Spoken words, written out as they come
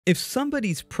If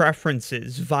somebody's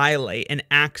preferences violate an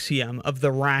axiom of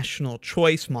the rational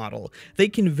choice model, they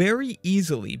can very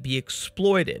easily be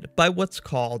exploited by what's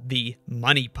called the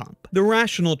money pump. The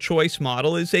rational choice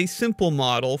model is a simple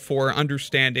model for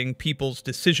understanding people's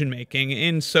decision-making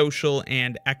in social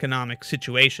and economic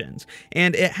situations,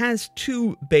 and it has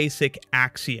two basic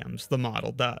axioms the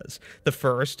model does. The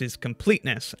first is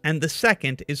completeness, and the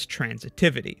second is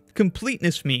transitivity.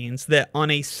 Completeness means that on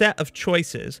a set of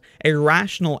choices, a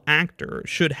rational actor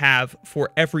should have, for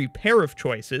every pair of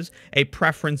choices, a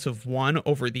preference of one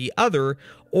over the other,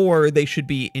 or they should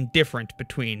be indifferent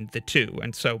between the two,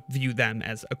 and so view them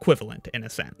as equivalent in a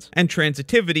sense. And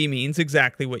transitivity means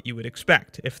exactly what you would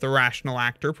expect. If the rational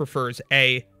actor prefers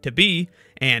A to B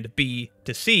and B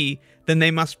to C, then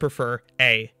they must prefer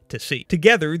A to C.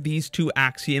 Together, these two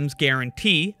axioms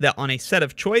guarantee that on a set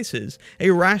of choices, a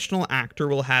rational actor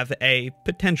will have a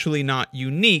potentially not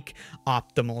unique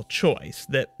optimal choice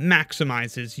that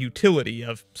maximizes utility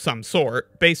of some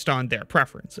sort based on their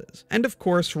preferences. And of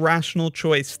course, rational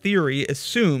choice theory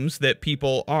assumes that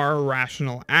people are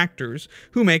rational actors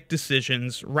who make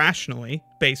decisions rationally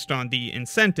based on the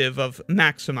incentive of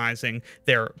maximizing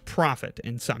their profit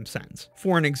in some sense.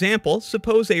 For an example,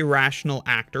 suppose a rational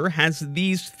actor has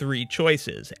these three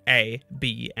choices, A,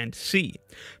 B, and C.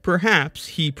 Perhaps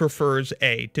he prefers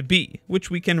A to B,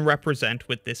 which we can represent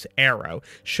with this arrow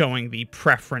showing the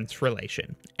preference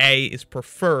relation. A is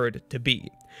preferred to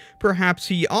B. Perhaps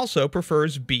he also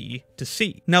prefers B to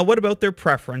C. Now, what about their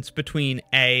preference between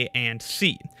A and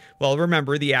C? Well,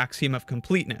 remember the axiom of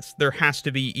completeness. There has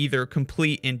to be either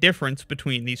complete indifference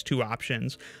between these two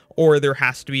options, or there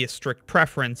has to be a strict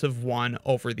preference of one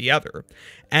over the other.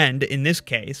 And in this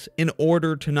case, in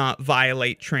order to not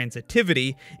violate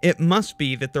transitivity, it must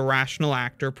be that the rational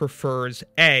actor prefers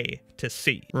A to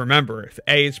C. Remember, if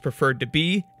A is preferred to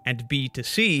B and B to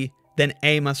C, then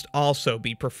A must also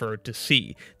be preferred to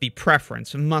C. The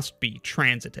preference must be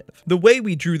transitive. The way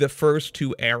we drew the first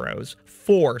two arrows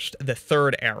forced the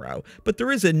third arrow, but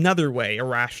there is another way a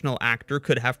rational actor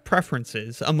could have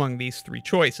preferences among these three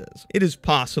choices. It is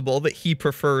possible that he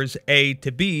prefers A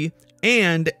to B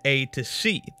and A to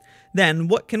C. Then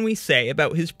what can we say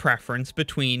about his preference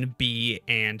between B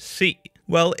and C?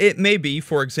 Well, it may be,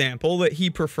 for example, that he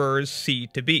prefers C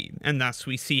to B, and thus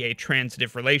we see a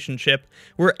transitive relationship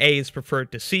where A is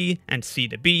preferred to C and C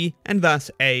to B, and thus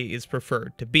A is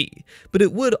preferred to B. But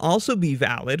it would also be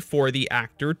valid for the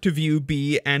actor to view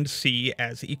B and C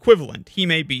as equivalent. He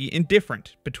may be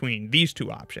indifferent between these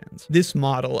two options. This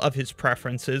model of his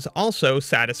preferences also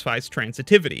satisfies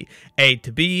transitivity, A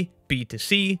to B, B to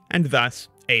C, and thus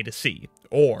A to C,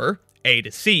 or A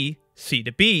to C, C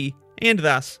to B, and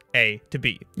thus A to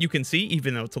B. You can see,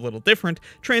 even though it's a little different,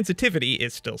 transitivity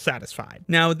is still satisfied.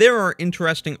 Now, there are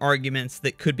interesting arguments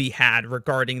that could be had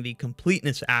regarding the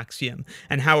completeness axiom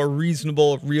and how a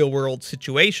reasonable real-world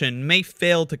situation may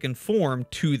fail to conform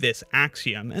to this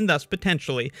axiom and thus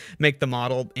potentially make the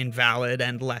model invalid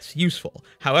and less useful.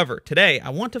 However, today I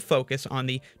want to focus on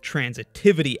the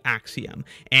transitivity axiom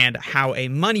and how a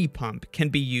money pump can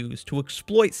be used to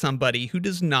exploit somebody who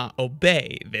does not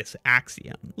obey this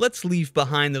axiom. Let's leave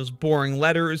behind those boring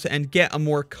letters and get a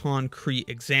more concrete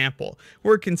example.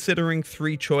 We're considering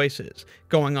three choices: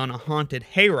 going on a haunted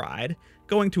hayride,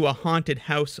 going to a haunted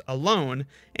house alone,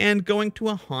 and going to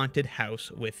a haunted house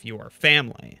with your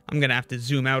family. I'm going to have to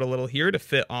zoom out a little here to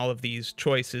fit all of these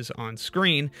choices on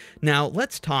screen. Now,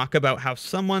 let's talk about how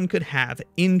someone could have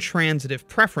intransitive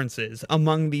preferences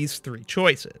among these three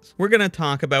choices. We're going to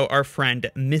talk about our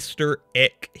friend Mr.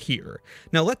 Ick here.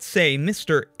 Now, let's say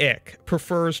Mr. Ick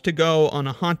prefers to go on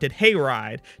a haunted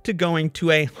hayride to going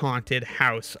to a haunted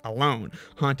house alone.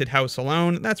 Haunted house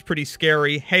alone, that's pretty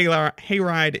scary.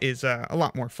 Hayride is a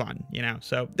lot more fun, you know,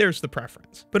 so there's the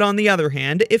preference. But on the other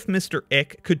hand, if Mr.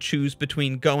 Ick could choose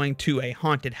between going to a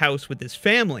haunted house with his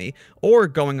family or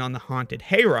going on the haunted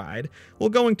hayride, well,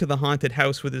 going to the haunted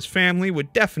house with his family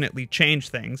would definitely change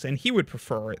things, and he would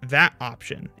prefer that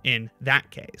option in that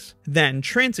case. Then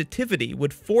transitivity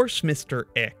would force Mr.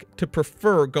 Ick to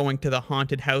prefer going to the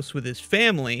haunted house with his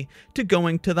family to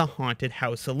going to the haunted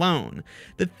house alone.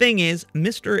 The thing is,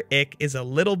 Mr. Ick is a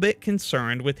little bit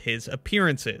concerned with his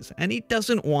appearances, and he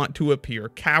doesn't want to appear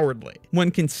cowardly.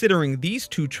 When considering these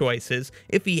two choices,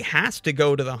 if he has to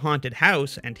go to the haunted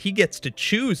house and he gets to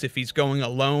choose if he's going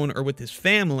alone or with his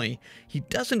family, he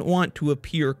doesn't want to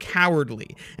appear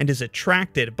cowardly and is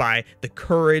attracted by the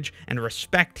courage and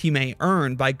respect he may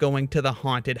earn by going to the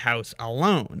haunted house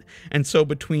alone. And so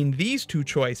between these two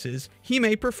choices, he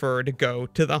may prefer to go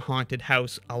to the haunted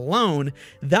house alone,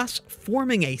 thus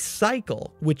forming a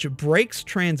cycle which breaks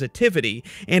transitivity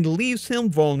and leaves him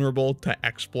vulnerable vulnerable to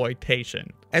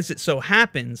exploitation. As it so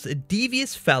happens, a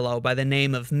devious fellow by the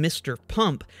name of Mr.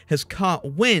 Pump has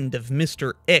caught wind of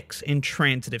Mr. Ick's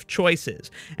intransitive choices,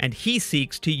 and he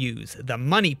seeks to use the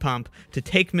money pump to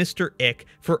take Mr. Ick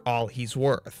for all he's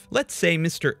worth. Let's say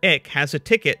Mr. Ick has a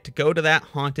ticket to go to that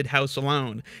haunted house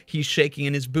alone. He's shaking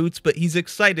in his boots, but he's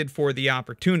excited for the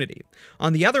opportunity.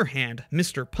 On the other hand,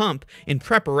 Mr. Pump, in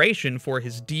preparation for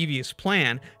his devious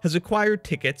plan, has acquired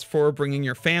tickets for bringing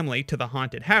your family to the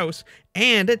haunted house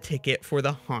and a ticket for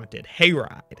the haunted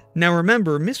hayride. Now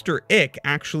remember, Mr. Ick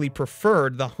actually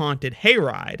preferred the haunted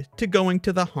hayride to going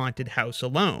to the haunted house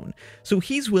alone, so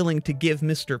he's willing to give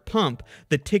Mr. Pump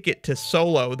the ticket to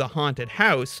solo the haunted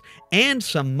house and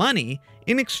some money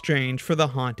in exchange for the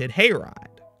haunted hayride.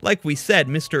 Like we said,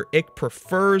 Mr. Ick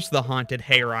prefers the haunted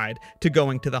hayride to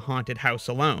going to the haunted house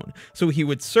alone, so he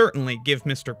would certainly give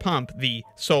Mr. Pump the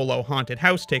solo haunted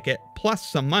house ticket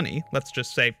plus some money, let's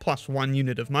just say plus 1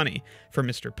 unit of money for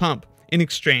Mr. Pump, in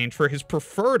exchange for his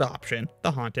preferred option,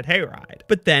 the haunted hayride.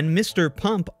 But then Mr.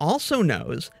 Pump also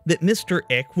knows that Mr.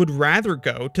 Ick would rather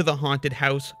go to the haunted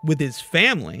house with his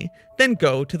family than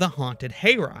go to the haunted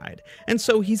hayride, and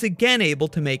so he's again able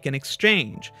to make an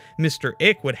exchange. Mr.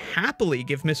 Ick would happily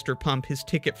give Mr. Pump his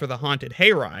ticket for the haunted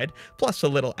hayride, plus a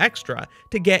little extra,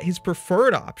 to get his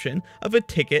preferred option of a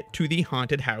ticket to the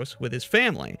haunted house with his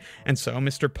family, and so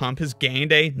Mr. Pump has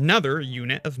gained another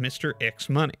unit of Mr. Ick's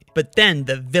money. But then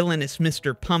the villainous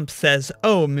Mr. Pump says,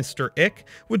 "Oh, Mr. Ick,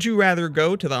 would you rather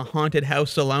go to the haunted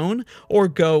house alone or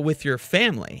go with your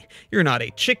family? You're not a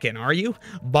chicken, are you?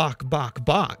 Bok, bok,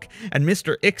 bok." And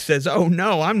Mr. Ick says, "Oh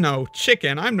no, I'm no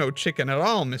chicken at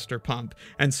all, Mr. Pump."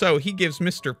 And so he gives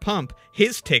Mr. Pump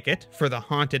his ticket for the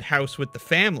haunted house with the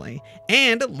family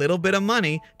and a little bit of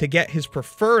money to get his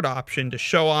preferred option to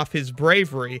show off his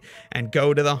bravery and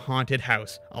go to the haunted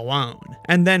house alone.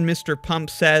 And then Mr. Pump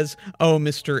says, "Oh,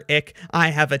 Mr. Ick, I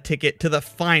have a ticket to the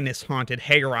finest haunted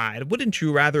hayride. Wouldn't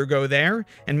you rather go there?"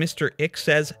 And Mr. Ick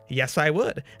says, "Yes, I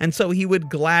would." And so he would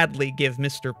gladly give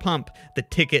Mr. Pump the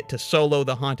ticket to solo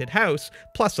the haunted house,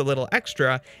 plus a little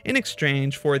extra, in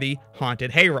exchange for the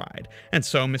haunted hayride. And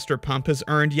so Mr. Pump has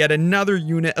earned yet another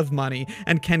unit of money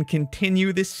and can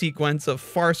continue this sequence of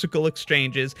farcical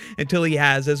exchanges until he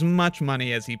has as much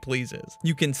money as he pleases.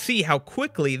 You can see how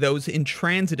quickly those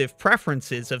intransitive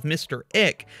preferences of Mr.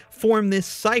 Ick form this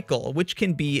cycle, which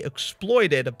can be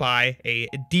exploited by a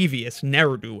devious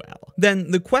ne'er-do-well.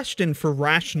 Then the question for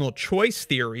rational choice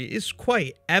theory is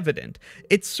quite evident.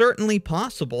 It's certainly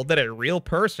possible that a real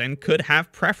person could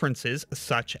have preferences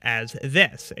such as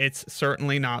this. It's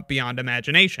certainly not beyond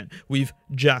imagination. We've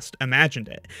just imagined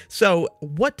it. So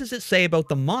what does it say about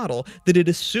the model that it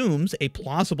assumes a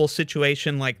plausible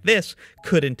situation like this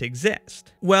couldn't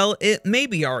exist? Well, it may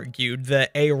be argued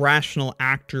that a rational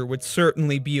actor would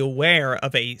certainly be aware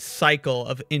of a cycle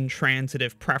of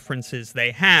intransitive preferences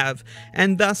they have,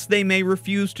 and thus they may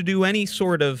refuse to do any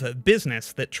sort of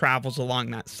business that travels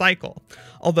along that cycle.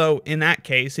 Although in that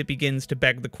case, it begins to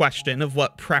beg the question of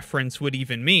what preference would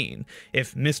even mean.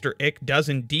 If Mr. Ick does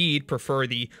indeed prefer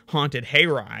the haunted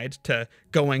hayride to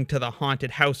going to the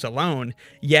haunted house alone,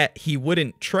 yet he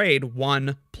wouldn't trade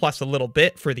one plus a little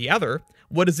bit for the other,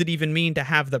 what does it even mean to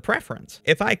have the preference?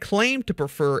 If I claim to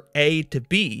prefer A to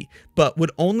B, but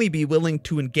would only be willing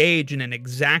to engage in an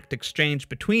exact exchange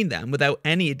between them without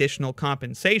any additional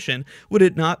compensation, would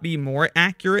it not be more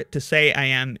accurate to say I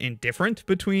am indifferent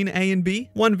between A and B?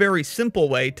 One very simple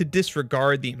way to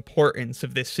disregard the importance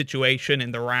of this situation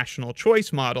in the rational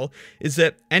choice model is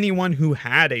that anyone who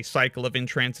had a cycle of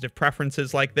intransitive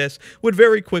preferences like this would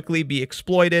very quickly be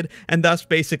exploited and thus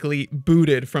basically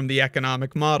booted from the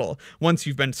economic model. Once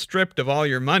you've been stripped of all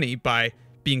your money by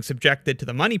being subjected to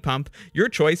the money pump, your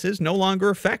choices no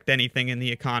longer affect anything in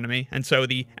the economy, and so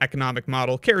the economic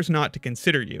model cares not to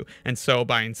consider you, and so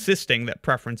by insisting that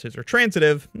preferences are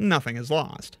transitive, nothing is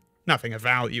lost. Nothing of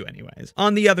value anyways.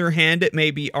 On the other hand, it may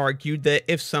be argued that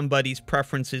if somebody's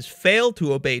preferences fail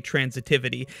to obey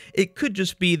transitivity, it could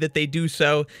just be that they do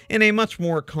so in a much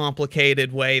more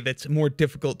complicated way that's more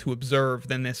difficult to observe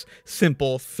than this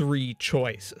simple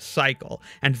three-choice cycle,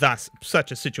 and thus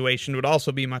such a situation would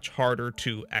also be much harder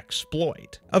to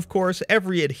exploit. Of course,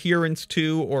 every adherence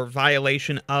to or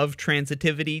violation of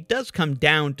transitivity does come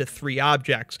down to three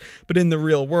objects, but in the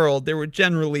real world there would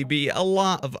generally be a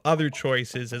lot of other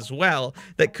choices as well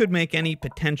that could make any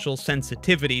potential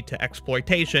sensitivity to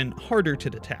exploitation harder to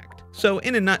detect. So,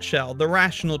 in a nutshell, the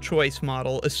rational choice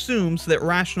model assumes that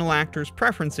rational actors'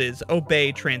 preferences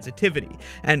obey transitivity,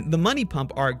 and the money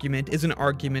pump argument is an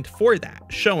argument for that,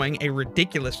 showing a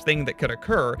ridiculous thing that could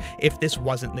occur if this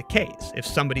wasn't the case, if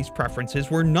somebody's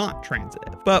preferences were not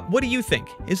transitive. But what do you think?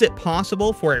 Is it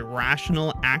possible for a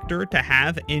rational actor to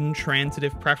have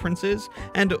intransitive preferences?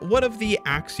 And what of the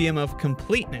axiom of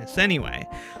completeness, anyway?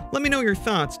 Let me know your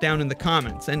thoughts down in the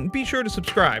comments, and be sure to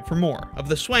subscribe for more of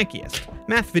the swankiest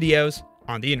math videos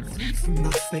on the internet. From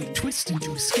my fate, twisting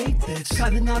to escape this.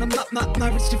 Cutting out my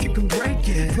wrist if you can break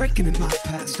it. Breaking in my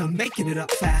past, I'm making it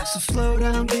up fast. So slow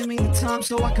down, give me the time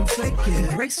so I can fake it.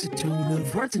 Embrace the tune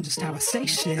of words and just how I say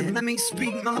shit. And let me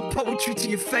speak my poetry to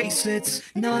your face. It's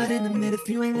not infinite if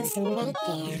you ain't listening.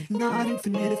 Not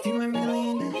infinite if you ain't really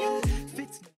in it.